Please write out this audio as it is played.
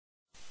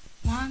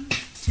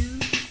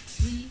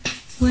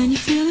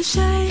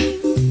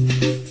shame,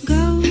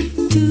 go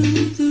to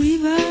the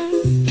river.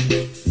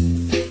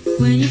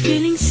 When you're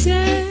feeling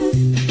sad,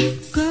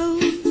 go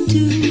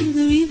to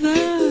the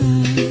river.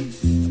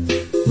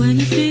 When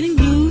you're feeling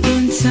blue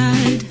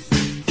inside,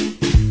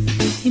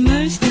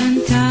 immersed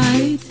and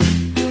tied.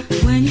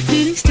 When you're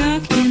feeling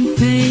stuck in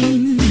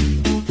pain,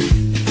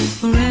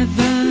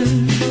 forever.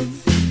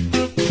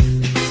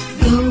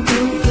 Go,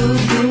 go, go,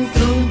 go,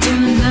 go, go.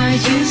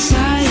 Night you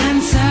sigh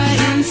and sigh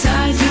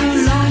inside. You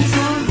long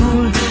for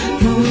more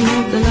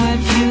of the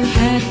life you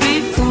had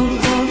before.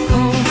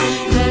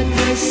 Let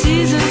the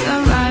seasons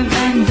arrive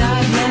and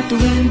die. Let the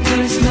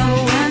winter snow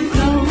and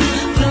blow,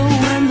 blow.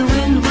 When the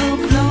wind will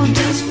blow,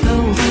 just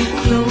flow,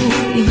 flow.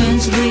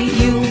 Eventually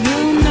you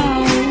will know.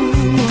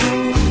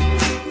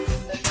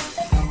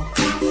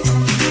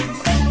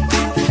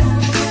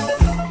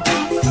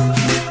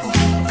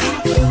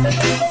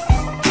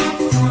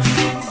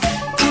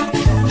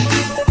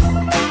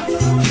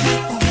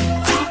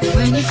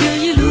 When you feel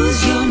you lose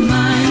your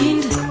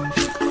mind,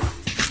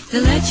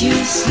 they'll let you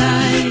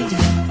slide.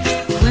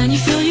 When you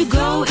feel you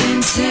go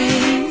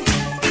insane,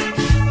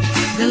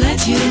 they'll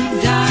let you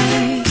die.